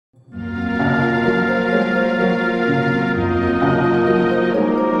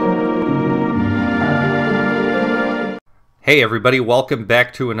Hey everybody, welcome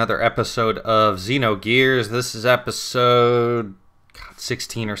back to another episode of Xenogears. This is episode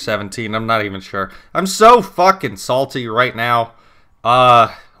 16 or 17, I'm not even sure. I'm so fucking salty right now.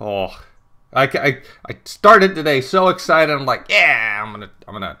 I started today so excited. I'm like, yeah, I'm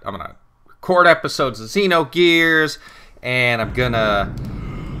gonna record episodes of Xenogears, and I'm gonna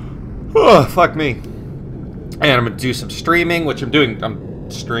fuck me. And I'm gonna do some streaming, which I'm doing.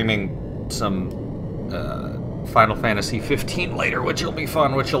 I'm streaming some Final Fantasy 15 later, which will be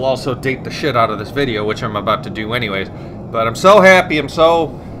fun, which will also date the shit out of this video, which I'm about to do anyways. But I'm so happy, I'm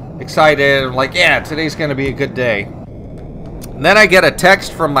so excited. I'm like, yeah, today's gonna be a good day. And then I get a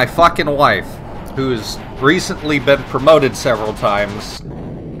text from my fucking wife, who's recently been promoted several times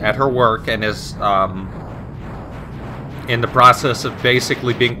at her work and is in the process of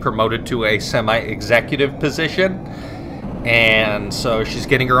basically being promoted to a semi-executive position. And so she's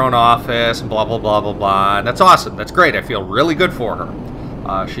getting her own office and blah, blah, blah, blah, blah. And that's awesome. That's great. I feel really good for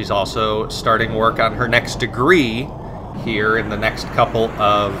her. She's also starting work on her next degree here in the next couple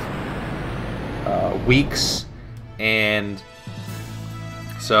of weeks. And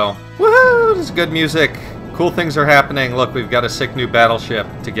so, woohoo! This is good music. Cool things are happening. Look, we've got a sick new battleship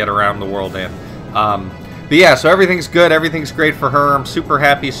to get around the world in. But yeah, so everything's good. Everything's great for her. I'm super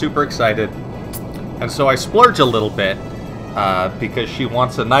happy, super excited. And so I splurge a little bit. Because she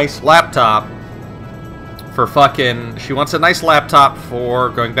wants a nice laptop for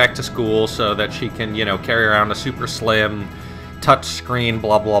going back to school so that she can, you know, carry around a super slim touch screen,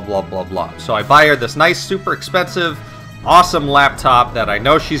 blah, blah, blah, blah, blah. So I buy her this nice, super expensive, awesome laptop that I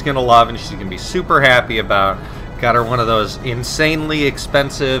know she's going to love and she's going to be super happy about. Got her one of those insanely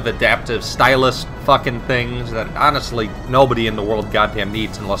expensive adaptive stylus fucking things that honestly nobody in the world goddamn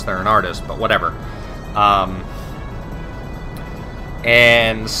needs unless they're an artist, but whatever.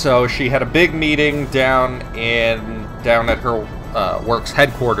 And so she had a big meeting down at her work's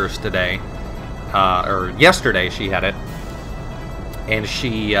headquarters today, or yesterday she had it, and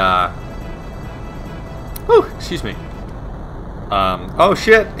she, excuse me, oh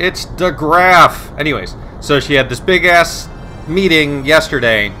shit, it's the Grahf. Anyways, so she had this big ass meeting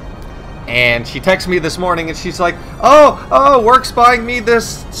yesterday, and she texted me this morning, and she's like, oh, work's buying me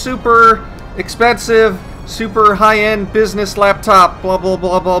this super expensive, super high-end business laptop, blah, blah,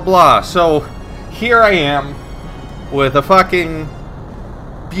 blah, blah, blah. So, here I am with a fucking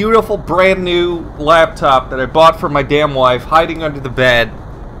beautiful brand new laptop that I bought for my damn wife, hiding under the bed.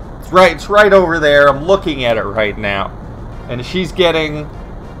 It's right over there. I'm looking at it right now. And she's getting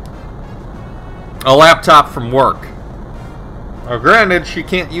a laptop from work. Now, granted, she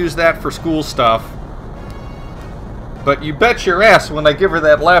can't use that for school stuff. But you bet your ass when I give her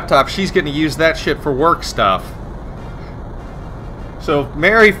that laptop, she's going to use that shit for work stuff. So,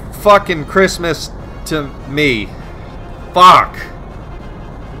 Merry fucking Christmas to me. Fuck.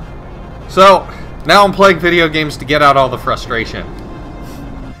 So, now I'm playing video games to get out all the frustration.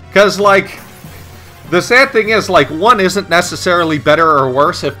 Because, like, the sad thing is, like, one isn't necessarily better or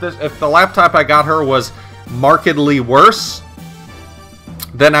worse. If the laptop I got her was markedly worse,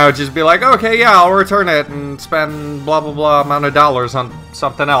 then I would just be like, okay, yeah, I'll return it and spend blah, blah, blah amount of dollars on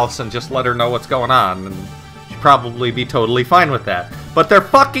something else and just let her know what's going on. And she'd probably be totally fine with that. But they're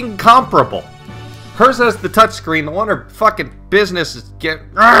fucking comparable. Hers has the touchscreen. The one her fucking business is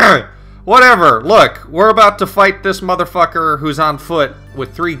whatever. Look, we're about to fight this motherfucker who's on foot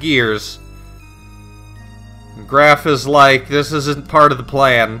with 3 gears. And Grahf is like, this isn't part of the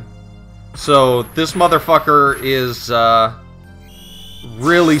plan. So this motherfucker is,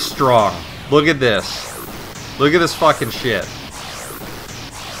 really strong. Look at this. Look at this fucking shit.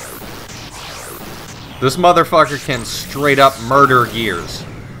 This motherfucker can straight up murder gears.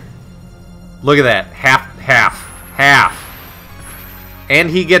 Look at that. Half. And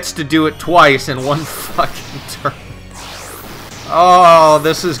he gets to do it twice in one fucking turn. Oh,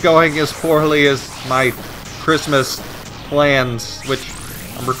 this is going as poorly as my Christmas plans, which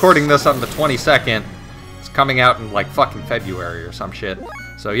I'm recording this on the 22nd. Coming out in like fucking February or some shit.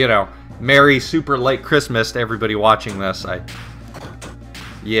 So, you know, Merry super late Christmas to everybody watching this.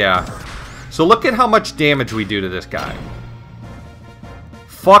 Yeah. So look at how much damage we do to this guy.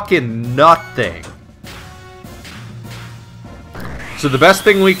 Fucking nothing. So the best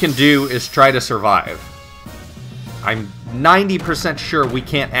thing we can do is try to survive. I'm 90% sure we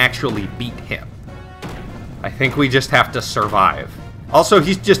can't actually beat him. I think we just have to survive. Also,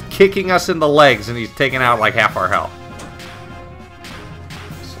 he's just kicking us in the legs, and he's taking out like half our health.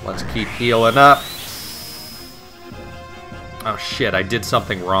 So let's keep healing up. Oh shit, I did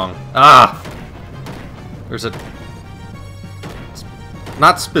something wrong. Ah! There's a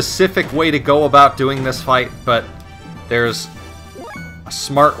not specific way to go about doing this fight, but there's a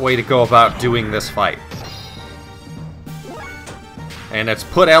smart way to go about doing this fight. And it's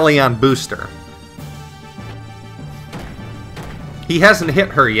put Ellie on booster. He hasn't hit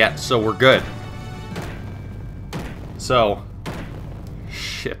her yet, so we're good. So,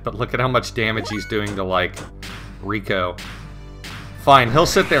 shit, but look at how much damage he's doing to, like, Rico. Fine, he'll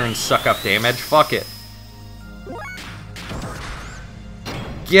sit there and suck up damage. Fuck it.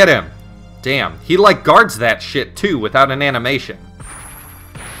 Get him. Damn, he, like, guards that shit, too, without an animation.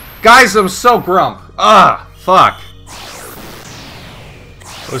 Guys, I'm so grump. Ah, fuck.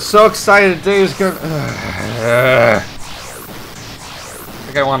 I was so excited today was gonna... I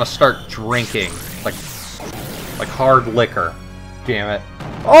think I want to start drinking. Like hard liquor. Damn it.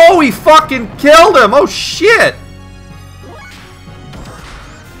 Oh, he fucking killed him! Oh, shit!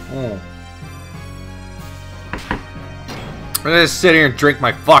 I'm gonna just sit here and drink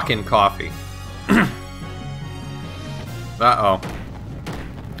my fucking coffee. Uh-oh.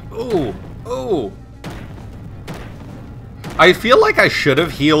 Ooh. Ooh. I feel like I should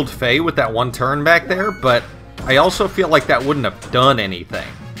have healed Faye with that one turn back there, but I also feel like that wouldn't have done anything.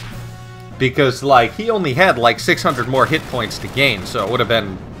 Because, like, he only had, like, 600 more hit points to gain, so it would have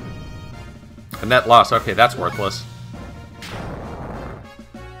been a net loss. Okay, that's worthless.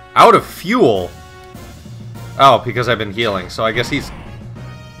 Out of fuel? Oh, because I've been healing, so I guess he's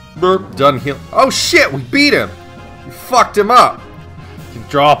done healing. Oh, shit, we beat him! We fucked him up! You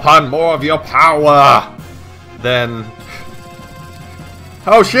draw upon more of your power! Then...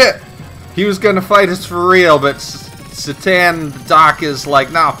 Oh, shit! He was gonna fight us for real, but Satan Doc is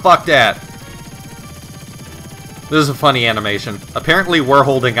like, nah, fuck that. This is a funny animation. Apparently we're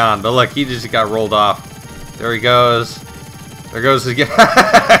holding on, but look, he just got rolled off. There he goes. There goes again.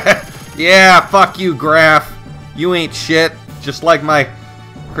 Yeah, fuck you, Grahf. You ain't shit. Just like my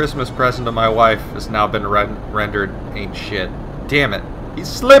Christmas present to my wife has now been rendered ain't shit. Damn it. He's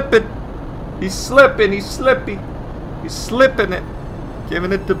slipping. He's slipping. He's slippy. He's slipping it.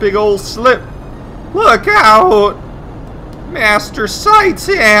 Giving it the big old slip. Look out! Master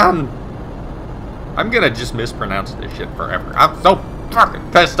Satan! I'm gonna just mispronounce this shit forever. I'm so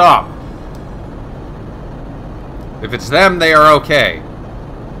fucking pissed off. If it's them, they are okay.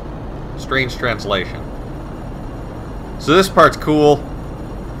 Strange translation. So this part's cool.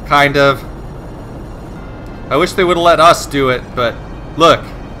 Kind of. I wish they would have let us do it, but look.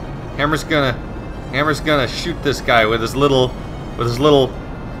 Hammer's gonna shoot this guy with his little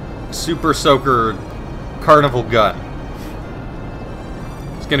super soaker carnival gun.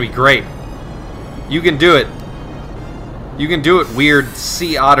 It's gonna be great. You can do it. You can do it, weird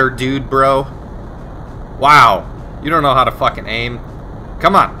sea otter dude, bro. Wow. You don't know how to fucking aim.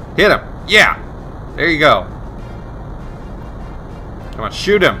 Come on, hit him. Yeah. There you go. Come on,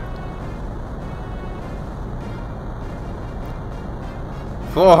 shoot him.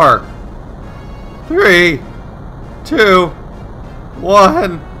 4, 3, 2,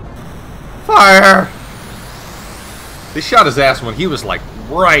 1. Fire! They shot his ass when he was like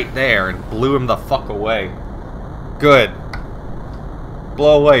right there and blew him the fuck away. Good.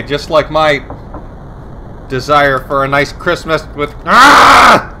 Blow away, just like my desire for a nice Christmas with...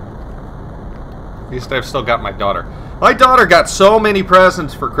 Ah! At least I've still got my daughter. My daughter got so many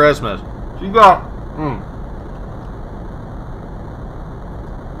presents for Christmas. She got...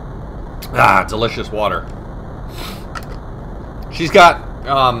 Ah, delicious water. She's got,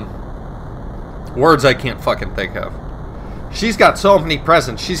 words I can't fucking think of. She's got so many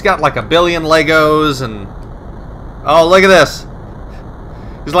presents. She's got like 1 billion Legos and... Oh, look at this.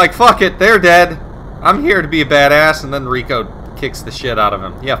 He's like, fuck it, they're dead. I'm here to be a badass, and then Rico kicks the shit out of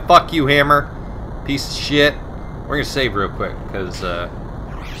him. Yeah, fuck you, Hammer. Piece of shit. We're gonna save real quick, because,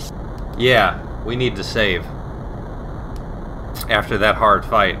 yeah, we need to save. After that hard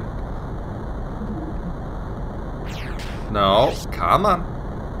fight. No, come on.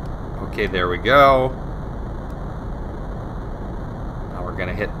 Okay, there we go. Now we're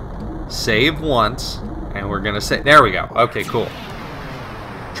gonna hit save once, and we're gonna save. There we go. Okay, cool.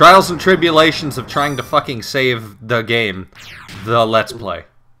 Trials and tribulations of trying to fucking save the game. The Let's Play.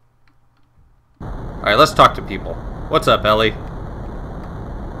 Alright, let's talk to people. What's up, Ellie?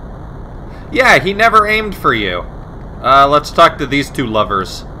 Yeah, he never aimed for you. Let's talk to these two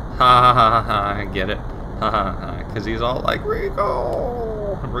lovers. Ha ha ha ha, I get it. Ha ha ha, because he's all like,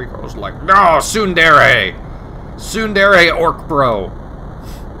 Rico! And Rico's like, no, Tsundere! Tsundere Orc Bro!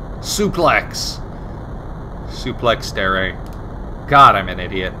 Suplex! Suplex Dere. God, I'm an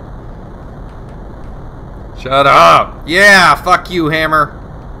idiot. Shut up! Yeah, fuck you, Hammer.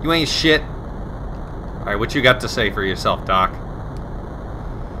 You ain't shit. Alright, what you got to say for yourself, Doc?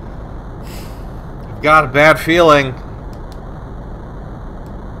 I've got a bad feeling.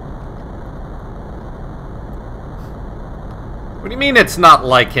 do you mean it's not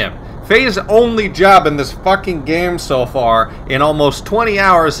like him? Faye's only job in this fucking game so far, in almost 20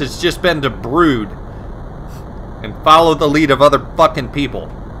 hours, has just been to brood. And follow the lead of other fucking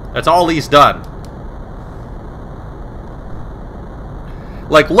people. That's all he's done.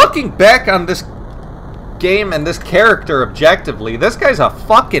 Like, looking back on this game and this character objectively, this guy's a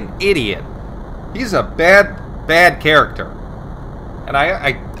fucking idiot. He's a bad character. And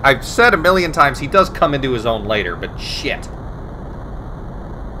I've said a million times, he does come into his own later, but shit.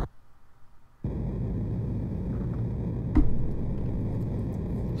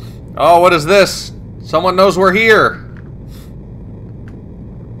 Oh, what is this? Someone knows we're here.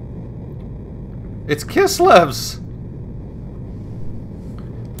 It's Kislev's.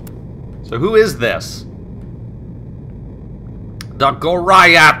 So who is this? The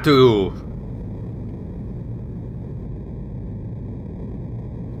Goliath II.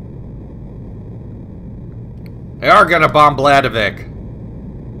 They are gonna bomb Vladivik.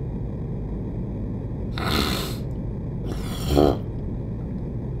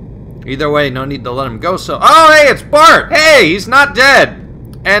 Either way, no need to let him go, so... Oh, hey, it's Bart! Hey, he's not dead!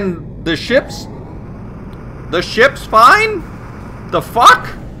 And the ship's... The ship's fine? The fuck?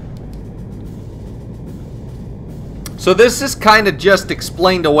 So this is kind of just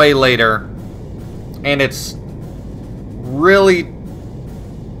explained away later. And it's... really...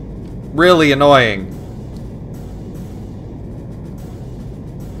 really annoying.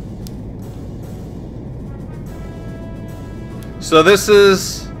 So this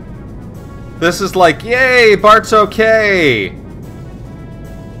is like, yay, Bart's okay.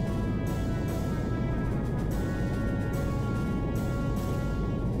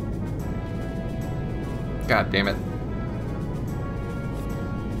 God damn it.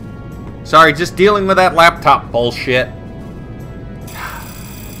 Sorry, just dealing with that laptop bullshit.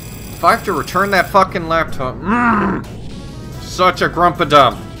 If I have to return that fucking laptop, such a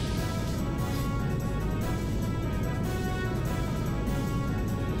grumpadump.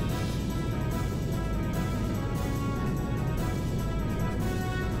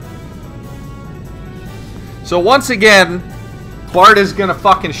 So once again, Bart is gonna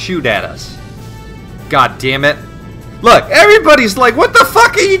fucking shoot at us. God damn it. Look, everybody's like, what the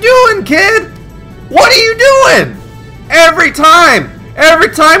fuck are you doing, kid? What are you doing? Every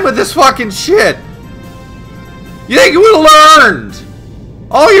time with this fucking shit. You think you would've learned?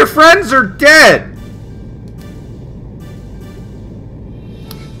 All your friends are dead.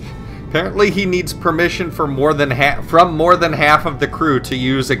 Apparently he needs permission from more than half of the crew to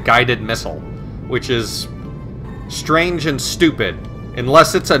use a guided missile, which is strange and stupid,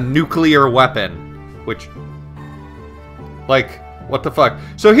 unless it's a nuclear weapon, which, like, what the fuck?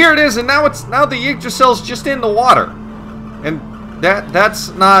 So here it is, and now the Yggdrasil's just in the water, and that's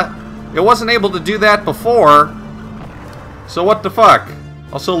not, it wasn't able to do that before. So what the fuck?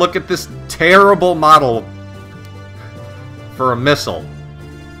 Also, look at this terrible model for a missile.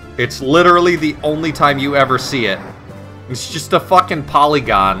 It's literally the only time you ever see it. It's just a fucking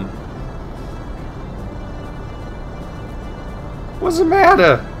polygon. What's the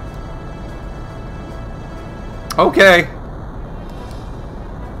matter? Okay.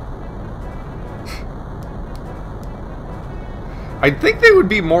 I think they would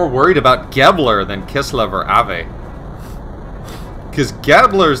be more worried about Gebler than Kislev or Ave. Because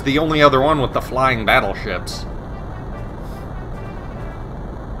Gebler's the only other one with the flying battleships.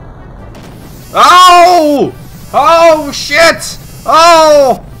 Oh! Oh, shit!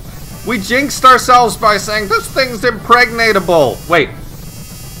 Oh! We jinxed ourselves by saying, this thing's impregnatable. Wait.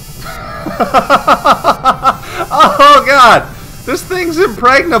 Oh, God. This thing's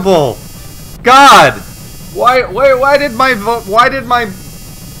impregnable. God. Why did my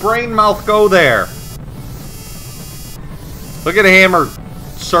brain mouth go there? Look at Hammer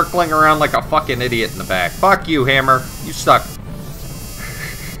circling around like a fucking idiot in the back. Fuck you, Hammer. You suck.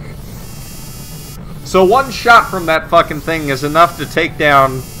 So one shot from that fucking thing is enough to take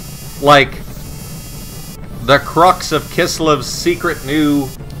down, like, the crux of Kislev's secret new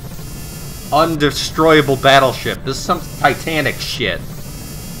undestroyable battleship. This is some Titanic shit.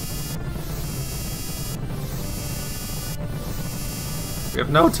 We have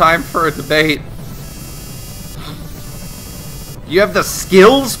no time for a debate. You have the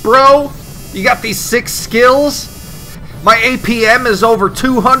skills, bro? You got these 6 skills? My APM is over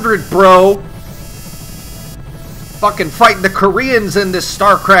 200, bro. Fucking fighting the Koreans in this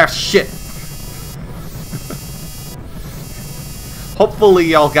StarCraft shit. Hopefully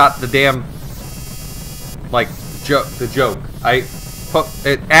y'all got the damn, like, the joke.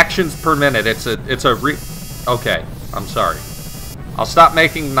 Actions per minute. Okay, I'm sorry. I'll stop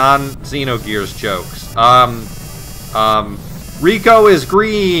making non-Xenogears jokes. Rico is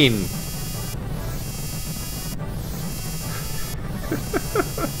green.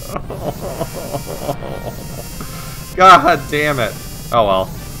 God damn it. Oh well.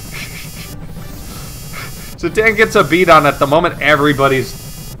 So Dan gets a beat on it the moment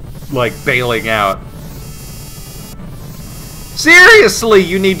everybody's, like, bailing out. Seriously,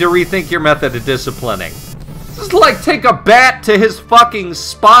 you need to rethink your method of disciplining. Just, like, take a bat to his fucking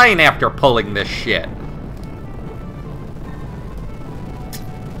spine after pulling this shit.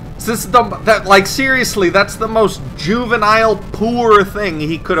 This is like, seriously, that's the most juvenile, poor thing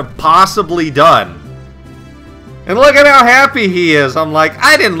he could have possibly done. And look at how happy he is. I'm like,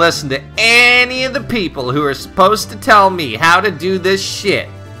 I didn't listen to any of the people who are supposed to tell me how to do this shit.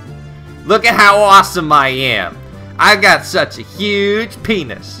 Look at how awesome I am. I got such a huge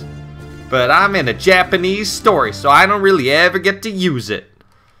penis. But I'm in a Japanese story, so I don't really ever get to use it.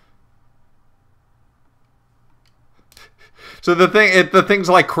 So the thing's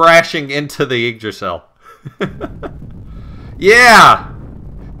like crashing into the Yggdrasil. Yeah!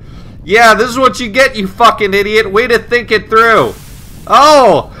 Yeah, this is what you get, you fucking idiot. Way to think it through.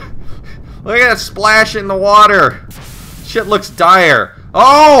 Oh! Look at that splash in the water. Shit looks dire.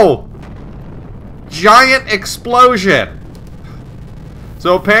 Oh! Giant explosion.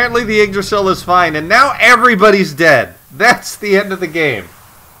 So apparently the Yggdrasil is fine, and now everybody's dead. That's the end of the game.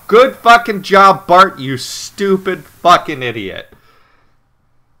 Good fucking job, Bart, you stupid fucking idiot.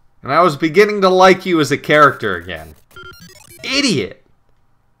 And I was beginning to like you as a character again. Idiot.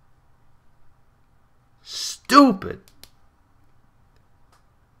 Stupid.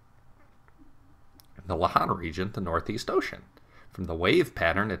 In the Lahan region, the Northeast Ocean. From the wave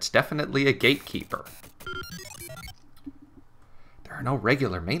pattern, it's definitely a gatekeeper. There are no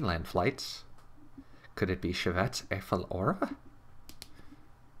regular mainland flights. Could it be Chevette's Eiffel Aura?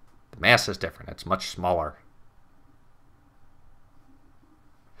 The mass is different. It's much smaller.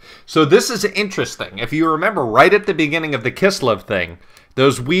 So this is interesting. If you remember right at the beginning of the Kislev thing,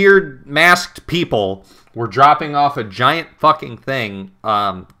 those weird masked people were dropping off a giant fucking thing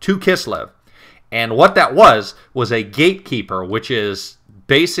to Kislev. And what that was a gatekeeper, which is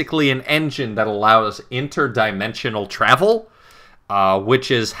basically an engine that allows interdimensional travel,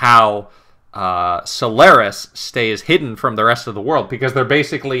 which is how Solaris stays hidden from the rest of the world, because they're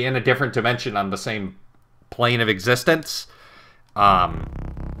basically in a different dimension on the same plane of existence.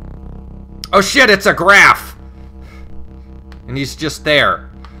 Oh shit, it's a Grahf! And he's just there.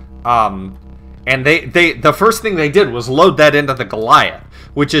 And the first thing they did was load that into the Goliath,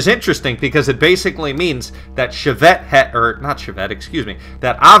 which is interesting because it basically means that that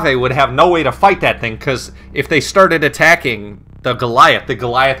Ave would have no way to fight that thing, because if they started attacking the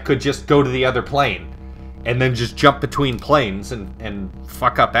Goliath could just go to the other plane and then just jump between planes and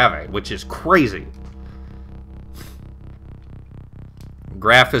fuck up Ave, which is crazy.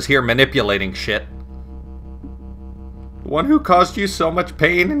 Grahf is here manipulating shit. The one who caused you so much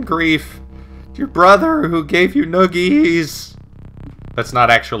pain and grief. Your brother who gave you noogies. That's not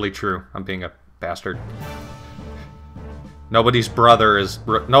actually true. I'm being a bastard. Nobody's brother is...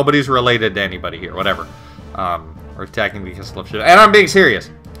 nobody's related to anybody here. Whatever. We're attacking the Kislev shit. And I'm being serious.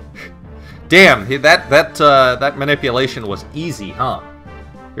 Damn, that manipulation was easy, huh?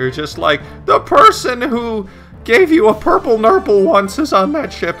 You're just like, the person who gave you a purple nurple once is on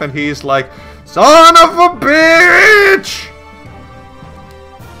that ship, and he's like, son of a bitch!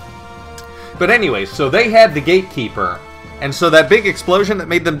 But anyway, so they had the gatekeeper, and so that big explosion that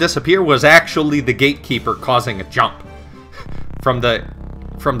made them disappear was actually the gatekeeper causing a jump from the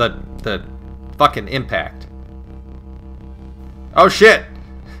fucking impact. Oh shit!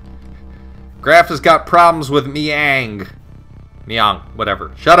 Grahf has got problems with Miang,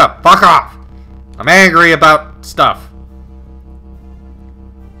 whatever. Shut up! Fuck off! I'm angry about stuff.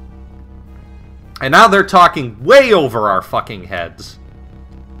 And now they're talking way over our fucking heads.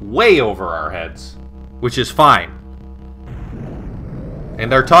 Way over our heads. Which is fine.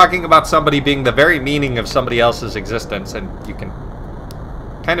 And they're talking about somebody being the very meaning of somebody else's existence, and you can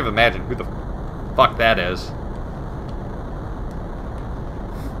kind of imagine who the fuck that is.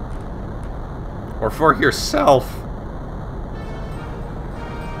 Or for yourself.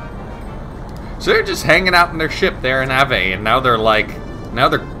 So they're just hanging out in their ship there in Ave, and now they're like,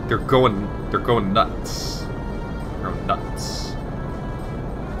 they're going nuts. They're nuts.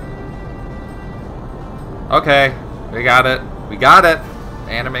 Okay, we got it. We got it.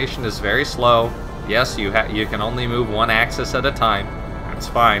 The animation is very slow. Yes, you can only move one axis at a time. That's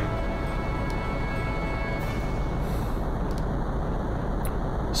fine.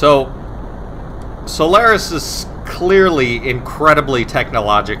 So Solaris is clearly incredibly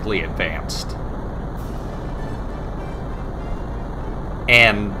technologically advanced.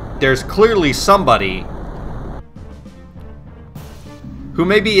 And there's clearly somebody who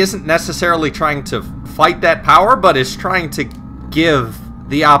maybe isn't necessarily trying to fight that power, but is trying to give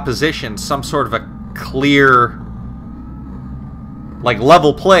the opposition some sort of a clear, like,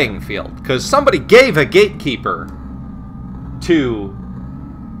 level playing field. Because somebody gave a gatekeeper to...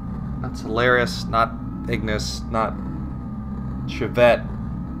 Not Solaris, not Ignis, not Chevette.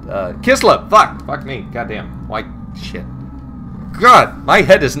 Kislev! Fuck me. Goddamn. Why? Shit. God, my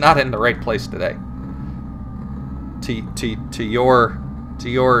head is not in the right place today. To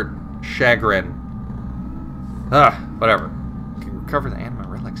your chagrin. Whatever. You can recover the anima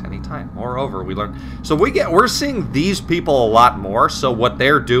relics anytime. Moreover, we learn. So we're seeing these people a lot more. So what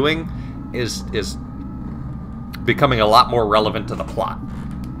they're doing is becoming a lot more relevant to the plot.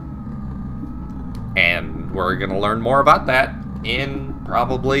 And we're gonna learn more about that in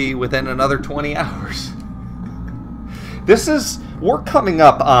probably within another 20 hours. We're coming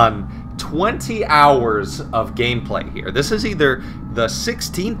up on 20 hours of gameplay here. This is either the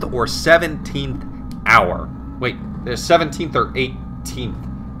 16th or 17th hour. Wait, the 17th or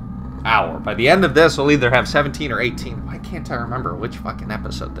 18th hour. By the end of this, we'll either have 17 or 18. Why can't I remember which fucking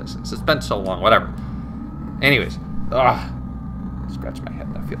episode this is? It's been so long, whatever. Anyways, scratch my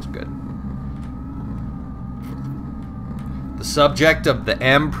head, that feels good. The subject of the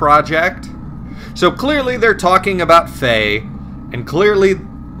M project. So clearly they're talking about Faye, and clearly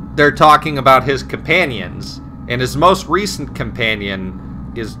they're talking about his companions, and his most recent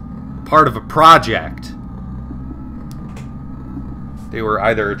companion is part of a project. They were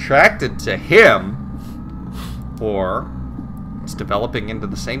either attracted to him, or it's developing into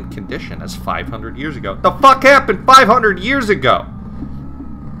the same condition as 500 years ago. The fuck happened 500 years ago?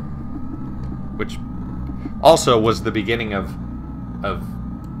 Which also was the beginning of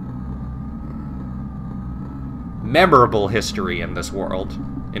memorable history in this world,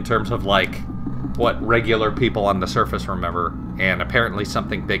 in terms of, like, what regular people on the surface remember, and apparently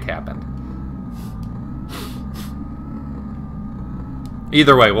something big happened.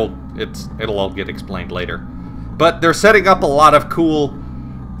 Either way, it'll all get explained later. But they're setting up a lot of cool,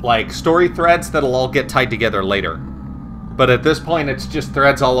 like, story threads that'll all get tied together later. But at this point, it's just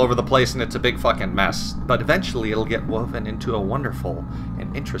threads all over the place, and it's a big fucking mess. But eventually, it'll get woven into a wonderful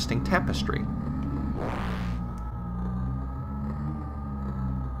and interesting tapestry.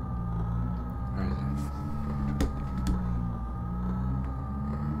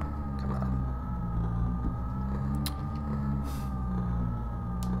 Come on.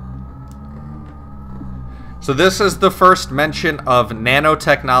 So this is the first mention of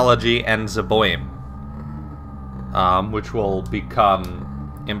nanotechnology and Zeboim. Which will become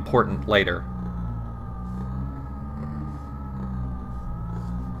important later.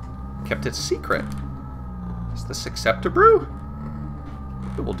 Kept it secret. Is this acceptable?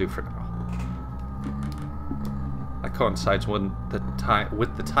 It will do for now. That coincides with the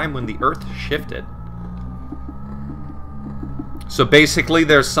time when the Earth shifted. So basically,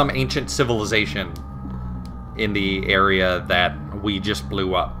 there's some ancient civilization in the area that we just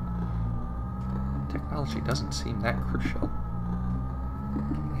blew up. Technology doesn't seem that crucial.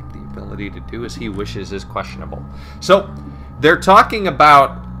 Giving him the ability to do as he wishes is questionable. So, they're talking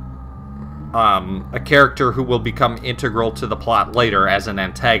about a character who will become integral to the plot later as an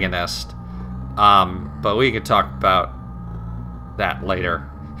antagonist. But we can talk about that later.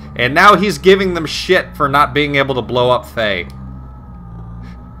 And now he's giving them shit for not being able to blow up Faye.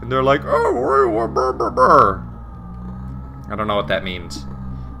 And they're like, oh, brr, brr, brr. I don't know what that means.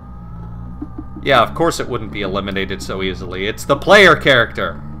 Yeah, of course it wouldn't be eliminated so easily. It's the player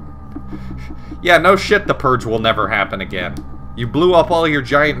character. Yeah, no shit, the Purge will never happen again. You blew up all your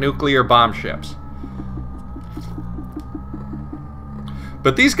giant nuclear bomb ships.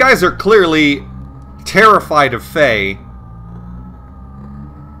 But these guys are clearly terrified of Faye.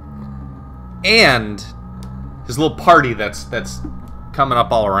 And his little party that's coming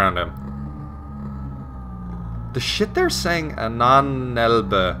up all around him. The shit they're saying, Anan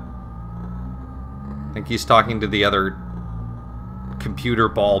Elbe. I think he's talking to the other computer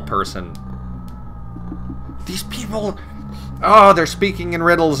ball person. These people... Oh, they're speaking in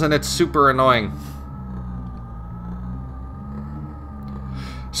riddles and it's super annoying.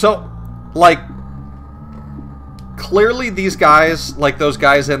 So, like... Clearly these guys, like those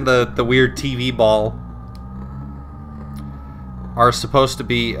guys in the weird TV ball, are supposed to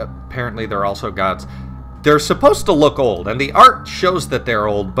be... Apparently they're also gods. They're supposed to look old, and the art shows that they're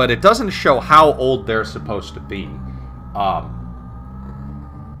old, but it doesn't show how old they're supposed to be.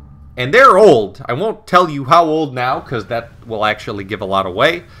 And they're old. I won't tell you how old now, because that will actually give a lot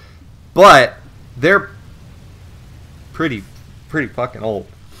away. But they're pretty pretty fucking old.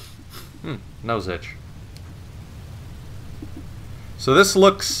 Nose itch. So this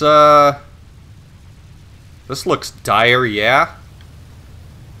looks dire, yeah?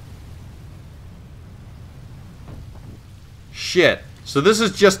 Shit. So this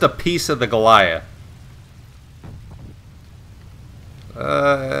is just a piece of the Goliath.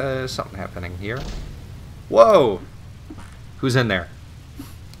 Something happening here. Whoa! Who's in there?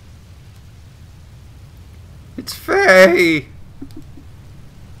 It's Faye!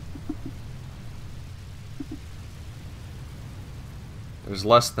 There's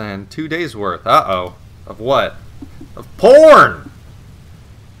less than 2 days worth. Uh-oh. Of what? Of porn!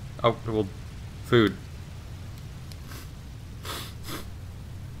 Oh, well, food.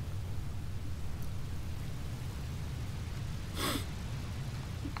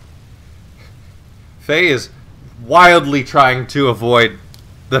 Faye is wildly trying to avoid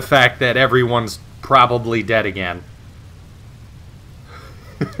the fact that everyone's probably dead again.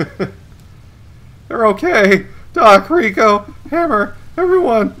 They're okay. Doc, Rico, Hammer,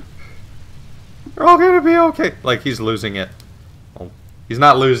 everyone. They're all gonna be okay. Like, he's losing it. Well, he's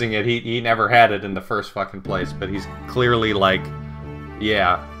not losing it. He never had it in the first fucking place, but he's clearly like,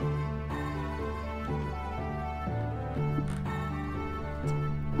 yeah.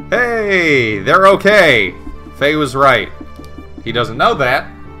 Hey, they're okay. Faye was right. He doesn't know that.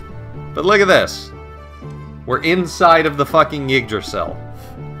 But look at this. We're inside of the fucking Yggdrasil.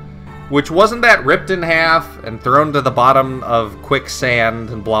 Which wasn't that ripped in half and thrown to the bottom of quicksand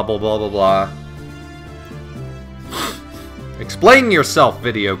and blah blah blah blah blah. Explain yourself,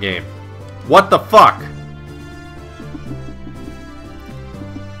 video game. What the fuck?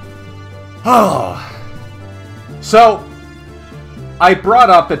 Oh. So, I brought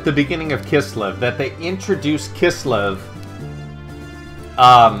up at the beginning of Kislev that they introduced Kislev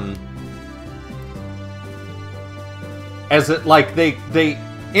as it, like, they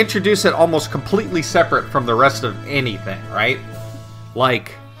introduce it almost completely separate from the rest of anything, right?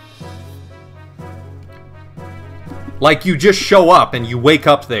 Like you just show up and you wake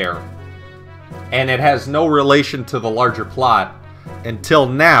up there and it has no relation to the larger plot until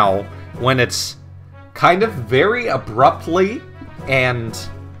now, when it's kind of very abruptly and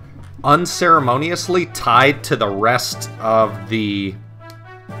unceremoniously tied to the rest of the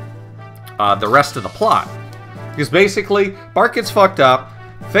plot. Because basically, Bart gets fucked up,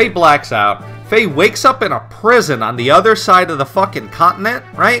 Faye blacks out, Faye wakes up in a prison on the other side of the fucking continent,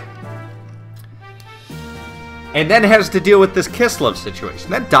 right? And then has to deal with this Kislev situation.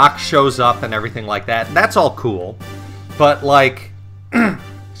 Then Doc shows up and everything like that, and that's all cool. But, like,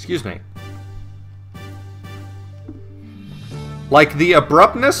 excuse me. Like, the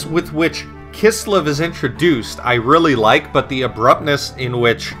abruptness with which Kislev is introduced, I really like, but the abruptness in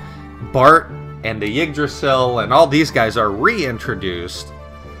which Bart and the Yggdrasil and all these guys are reintroduced,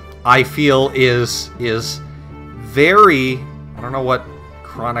 I feel is very... I don't know what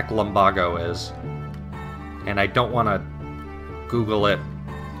chronic lumbago is, and I don't want to Google it.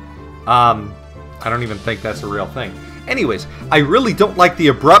 I don't even think that's a real thing. Anyways, I really don't like the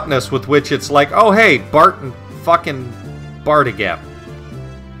abruptness with which it's like, oh hey, Bart and fucking Bart again,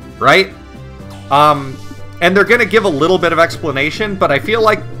 right? And they're gonna give a little bit of explanation, but I feel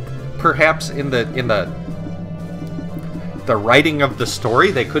like perhaps in the writing of the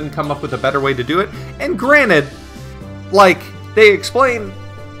story they couldn't come up with a better way to do it. And granted, like, they explain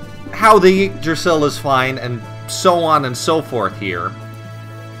how the Yggdrasil is fine and so on and so forth here.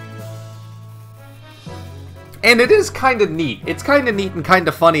 And it is kind of neat. It's kind of neat and kind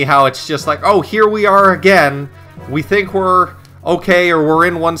of funny how it's just like, oh, here we are again. We think we're okay or we're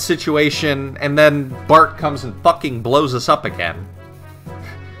in one situation, and then Bart comes and fucking blows us up again.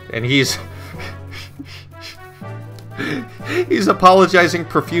 And he's apologizing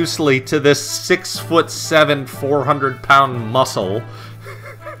profusely to this 6'7", 400-pound muscle.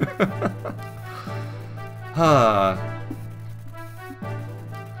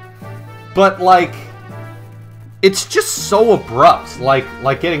 But, like, it's just so abrupt. Like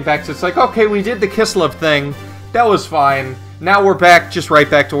getting back to, it's like, okay, we did the Kislev thing. That was fine. Now we're back, just right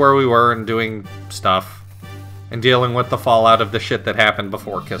back to where we were and doing stuff. And dealing with the fallout of the shit that happened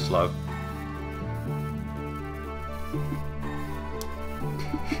before Kislev.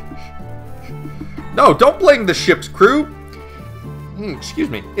 No, don't blame the ship's crew. Excuse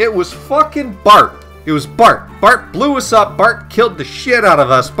me. It was fucking Bart. It was Bart. Bart blew us up. Bart killed the shit out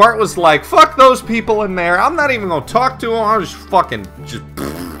of us. Bart was like, fuck those people in there. I'm not even gonna talk to them. I'll just fucking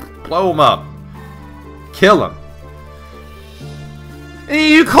blow them up. Kill them. And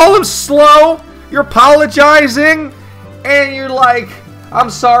you call him slow? You're apologizing? And you're like, I'm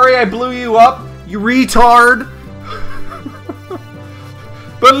sorry I blew you up, you retard.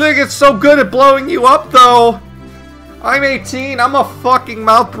 But look, it's so good at blowing you up, though. I'm 18. I'm a fucking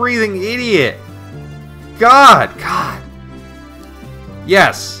mouth-breathing idiot. God.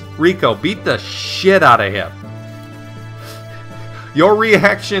 Yes, Rico, beat the shit out of him. Your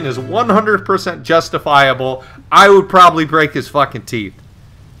reaction is 100% justifiable. I would probably break his fucking teeth.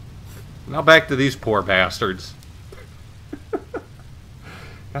 Now back to these poor bastards.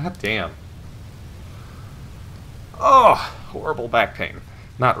 God damn. Oh, horrible back pain.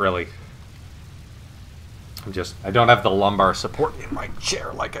 Not really. I don't have the lumbar support in my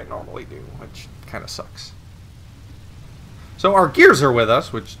chair like I normally do, which kind of sucks. So our gears are with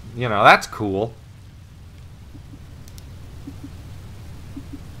us, which, you know, that's cool.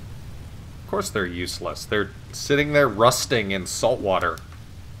 Of course they're useless. They're sitting there rusting in salt water.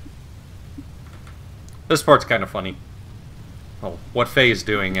 This part's kind of funny. Well, what Faye's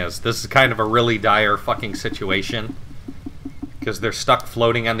doing is, this is kind of a really dire fucking situation. Because they're stuck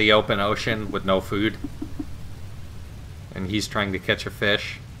floating on the open ocean with no food. And he's trying to catch a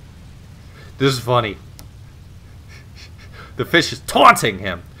fish. This is funny. The fish is taunting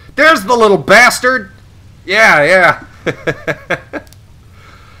him. There's the little bastard! Yeah.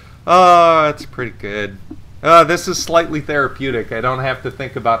 Oh, that's pretty good. This is slightly therapeutic. I don't have to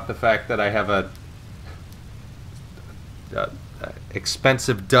think about the fact that I have a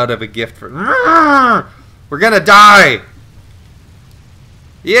expensive dud of a gift for... We're gonna die!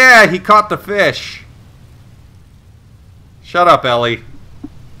 Yeah, he caught the fish. Shut up, Ellie.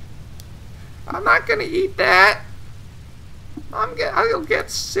 I'm not gonna eat that. I'll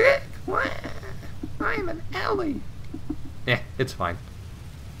get sick. I'm an Ellie. Yeah, it's fine.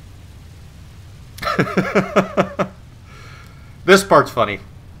 This part's funny.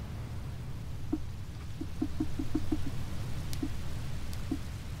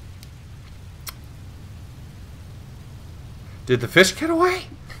 Did the fish get away?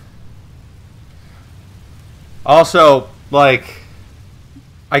 Also, like,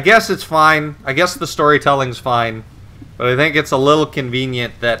 I guess it's fine. I guess the storytelling's fine. But I think it's a little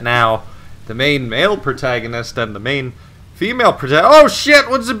convenient that now the main male protagonist and the main female protagonist... Oh shit,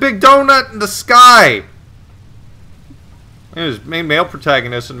 what's a big donut in the sky? His main male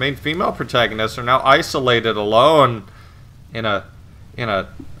protagonist and main female protagonist are now isolated alone in a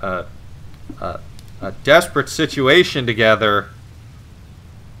desperate situation together.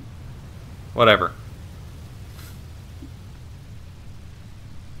 Whatever.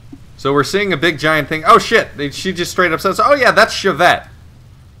 So we're seeing a big giant thing. Oh shit, she just straight up says, oh yeah, that's Chevette.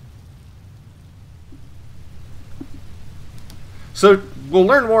 So we'll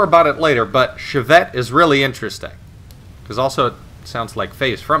learn more about it later, but Chevette is really interesting. Because also it sounds like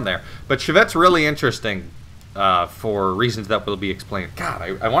Faye's from there. But Chevette's really interesting for reasons that will be explained. God,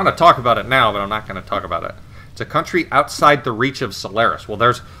 I want to talk about it now, but I'm not going to talk about it. It's a country outside the reach of Solaris. Well,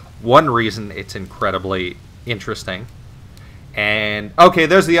 there's one reason it's incredibly interesting. And, okay,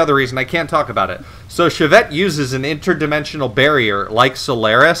 there's the other reason. I can't talk about it. So Chevette uses an interdimensional barrier like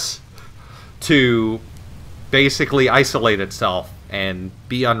Solaris to basically isolate itself and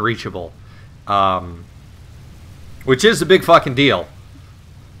be unreachable. Which is a big fucking deal.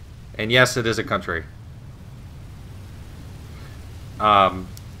 And yes, it is a country.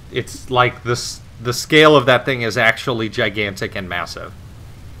 It's like the scale of that thing is actually gigantic and massive.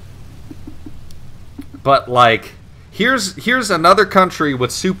 But, like... Here's another country with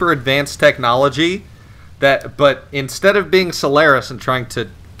super advanced technology but instead of being Solaris and trying to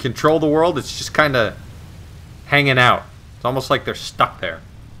control the world, it's just kind of hanging out. It's almost like they're stuck there.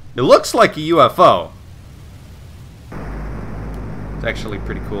 It looks like a UFO. It's actually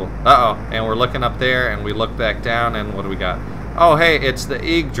pretty cool. Uh-oh, and we're looking up there and we look back down and what do we got? Oh, hey, it's the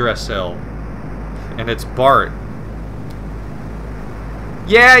Yggdrasil. And it's Bart.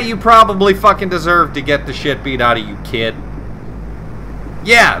 Yeah, you probably fucking deserve to get the shit beat out of you, kid.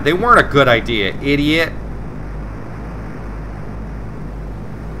 Yeah, they weren't a good idea, idiot.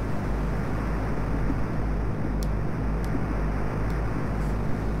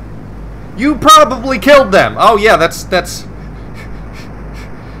 You probably killed them. Oh yeah, that's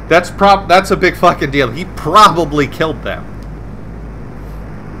a big fucking deal. He probably killed them.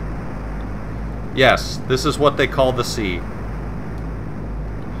 Yes, this is what they call the sea.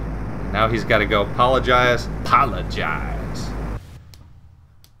 Now he's got to go apologize. Apologize.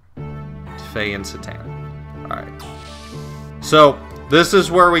 To Faye and Satan. Alright. So, this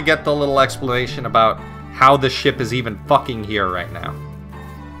is where we get the little explanation about how the ship is even fucking here right now.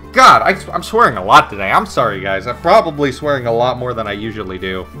 God, I'm swearing a lot today. I'm sorry, guys. I'm probably swearing a lot more than I usually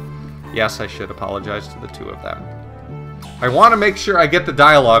do. Yes, I should apologize to the two of them. I want to make sure I get the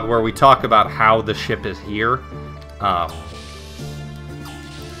dialogue where we talk about how the ship is here.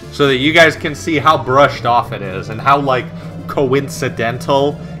 So that you guys can see how brushed off it is and how, like,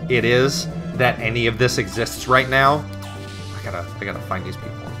 coincidental it is that any of this exists right now. I gotta find these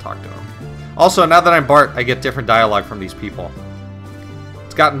people and talk to them. Also, now that I'm Bart, I get different dialogue from these people.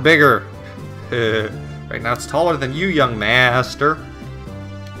 It's gotten bigger. Right now it's taller than you, young master.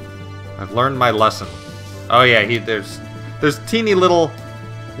 I've learned my lesson. Oh yeah, there's teeny little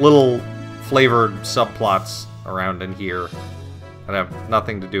flavored subplots around in here that have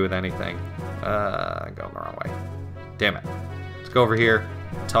nothing to do with anything. I'm going the wrong way. Damn it. Let's go over here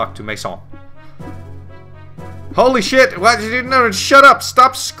and talk to Mason. Holy shit! What did you do? No, shut up!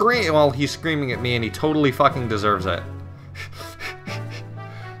 Stop screaming! Well, he's screaming at me and he totally fucking deserves it.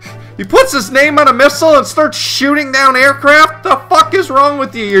 He puts his name on a missile and starts shooting down aircraft? The fuck is wrong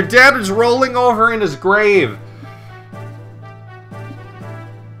with you? Your dad is rolling over in his grave.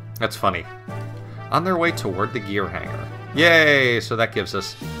 That's funny. On their way toward the gear hangar. Yay! So that gives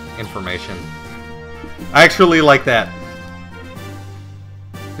us information. I actually like that.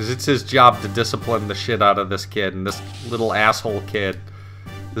 Because it's his job to discipline the shit out of this kid. And this little asshole kid.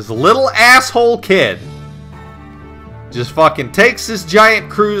 This little asshole kid just fucking takes this giant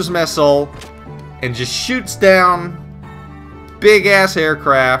cruise missile and just shoots down big ass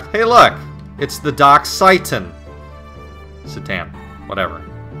aircraft. Hey look! It's the Doc Satan. Satan. Whatever.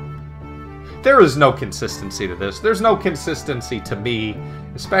 There is no consistency to this. There's no consistency to me.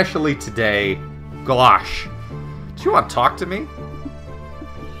 Especially today. Gosh. Do you want to talk to me?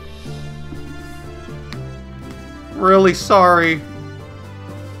 Really sorry.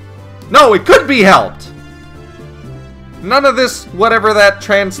 No, it could be helped. None of this, whatever that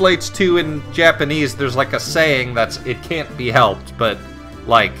translates to in Japanese, there's like a saying that's, it can't be helped, but,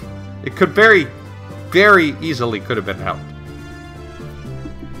 like, it could very, very easily could have been helped.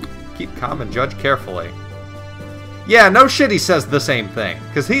 Keep calm and judge carefully. Yeah, no shit he says the same thing,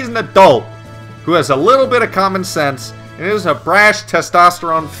 because he's an adult who has a little bit of common sense, and is a brash,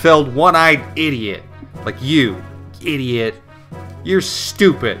 testosterone-filled, one-eyed idiot. Like you, idiot. You're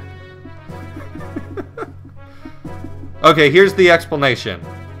stupid. Okay, here's the explanation.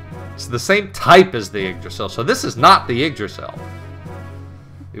 It's the same type as the Yggdrasil, so this is not the Yggdrasil.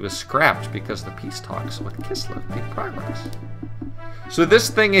 It was scrapped because the peace talks with Kislev made progress. So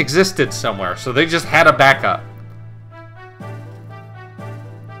this thing existed somewhere, so they just had a backup.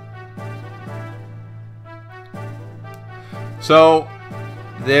 So,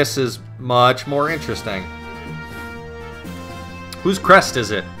 this is much more interesting. Whose crest is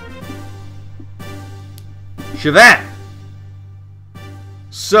it? Chevette!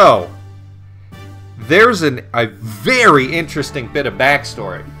 So, there's a very interesting bit of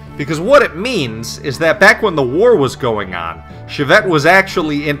backstory. Because what it means is that back when the war was going on, Chevette was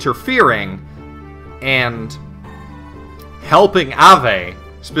actually interfering and helping Ave,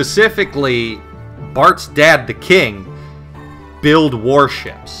 specifically Bart's dad, the king, build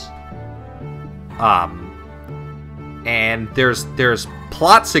warships. And there's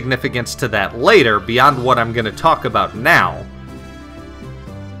plot significance to that later, beyond what I'm going to talk about now.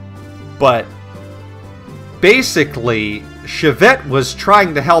 But basically, Chevette was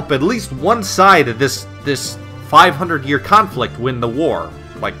trying to help at least one side of this 500-year conflict win the war,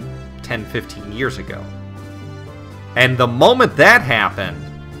 like 10, 15 years ago. And the moment that happened,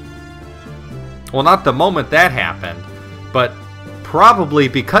 well, not the moment that happened, but probably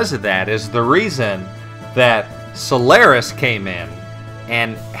because of that is the reason that Solaris came in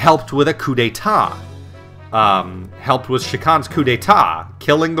and helped with a coup d'etat. Helped with Shakan's coup d'etat,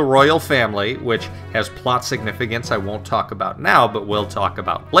 killing the royal family, which has plot significance I won't talk about now, but we'll talk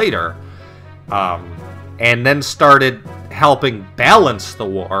about later. And then started helping balance the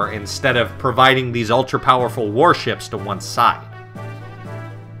war instead of providing these ultra-powerful warships to one side.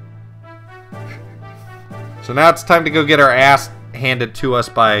 So now it's time to go get our ass handed to us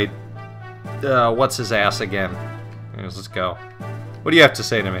by... what's his ass again? Anyways, let's go. What do you have to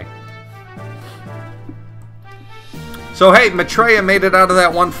say to me? So hey, Maitreya made it out of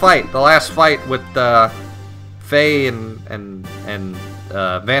that one fight. The last fight with Faye and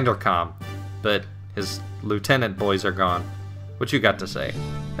Vanderkam. But his lieutenant boys are gone. What you got to say?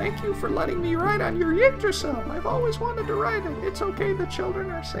 Thank you for letting me ride on your Yggdrasil. I've always wanted to ride it. It's okay, the children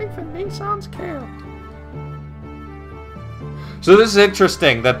are safe in Nissan's care. So this is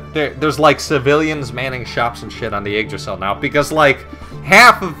interesting that there's like civilians manning shops and shit on the Yggdrasil now, because like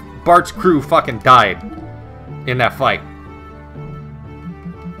half of Bart's crew fucking died in that fight.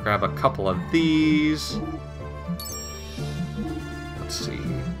 Grab a couple of these. Let's see.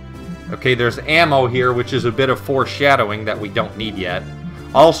 Okay, there's ammo here, which is a bit of foreshadowing that we don't need yet.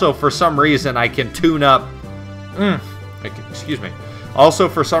 Also, for some reason, I can tune up... excuse me. Also,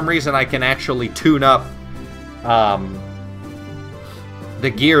 for some reason, I can actually tune up the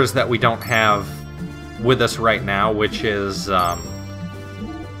gears that we don't have with us right now, which is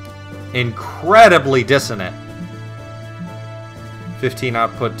incredibly dissonant. 15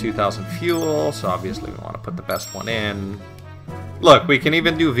 output, 2,000 fuel, so obviously we want to put the best one in. Look, we can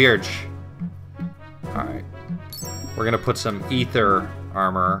even do Virge. Alright. We're going to put some ether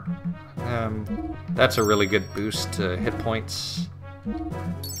armor. That's a really good boost to hit points.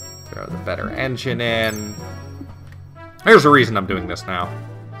 Throw the better engine in. There's a reason I'm doing this now.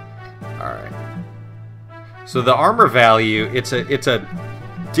 Alright. So the armor value, it's a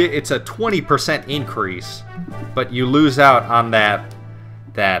 20% increase, but you lose out on that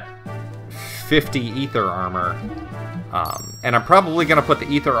 50 ether armor. And I'm probably going to put the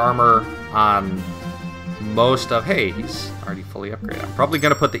ether armor on most of... Hey, he's already fully upgraded. I'm probably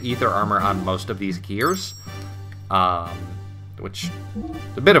going to put the ether armor on most of these gears. Which is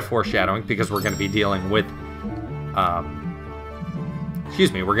a bit of foreshadowing, because we're going to be dealing with...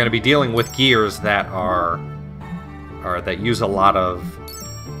 excuse me, we're going to be dealing with gears that that use a lot of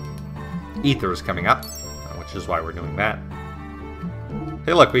ethers coming up, which is why we're doing that.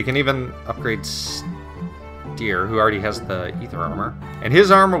 Hey, look, we can even upgrade Steer, who already has the ether armor. And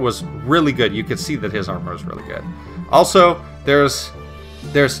his armor was really good. You could see that his armor was really good. Also, there's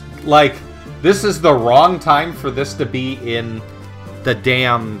like, this is the wrong time for this to be in the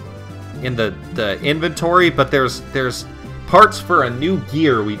damn, in the inventory, but there's parts for a new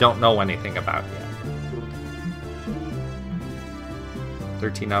gear we don't know anything about yet.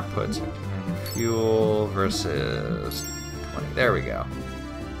 13 outputs, fuel versus 20. There we go.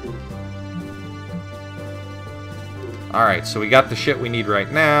 Alright, so we got the shit we need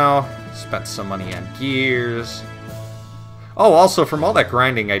right now. Spent some money on gears. Oh, also, from all that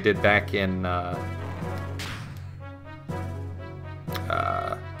grinding I did back in...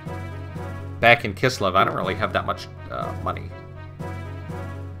 back in Kislev, I don't really have that much money.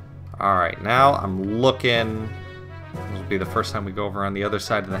 Alright, now I'm looking... This will be the first time we go over on the other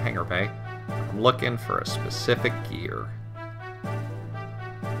side of the hangar bay. I'm looking for a specific gear.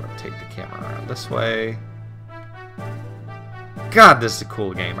 Rotate the camera around this way. God, this is a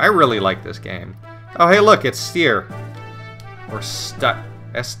cool game. I really like this game. Oh, hey, look, it's Steer. Or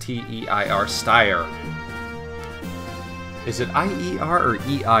S-T-E-I-R, Steyer. Is it I-E-R or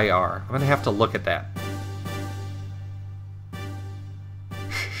E-I-R? I'm going to have to look at that.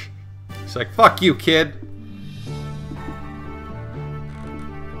 He's like, fuck you, kid.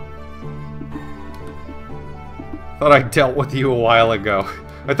 Thought I dealt with you a while ago.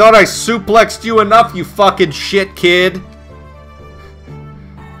 I thought I suplexed you enough, you fucking shit, kid.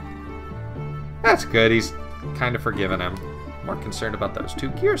 That's good. He's kind of forgiven him. More concerned about those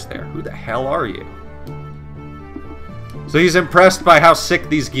two gears there. Who the hell are you? So he's impressed by how sick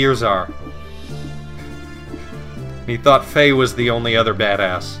these gears are. He thought Faye was the only other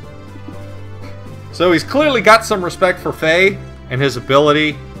badass. So he's clearly got some respect for Faye and his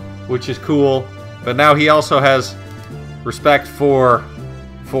ability, which is cool. But now he also has respect for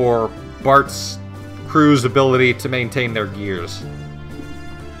Bart's crew's ability to maintain their gears.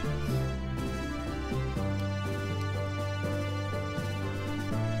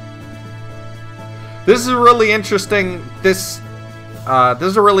 This is a really interesting. This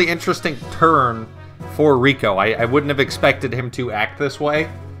is a really interesting turn for Rico. I wouldn't have expected him to act this way.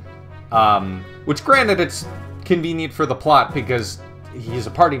 Which, granted, it's convenient for the plot because he's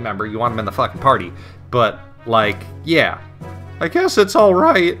a party member. You want him in the fucking party. But, like, yeah, I guess it's all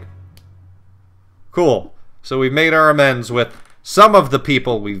right. Cool. So we've made our amends with some of the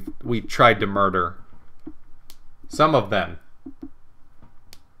people we tried to murder. Some of them.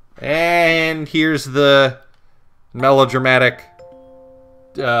 And here's the melodramatic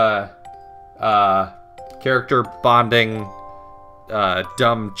character bonding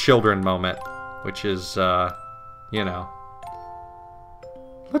dumb children moment, which is, you know.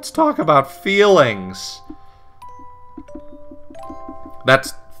 Let's talk about feelings.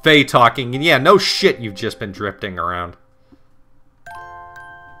 That's Faye talking, and yeah, no shit, you've just been drifting around.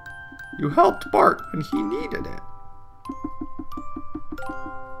 You helped Bart when he needed it.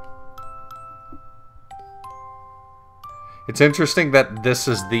 It's interesting that this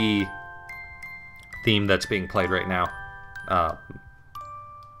is the theme that's being played right now.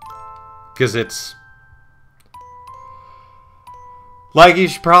 Because it's... like you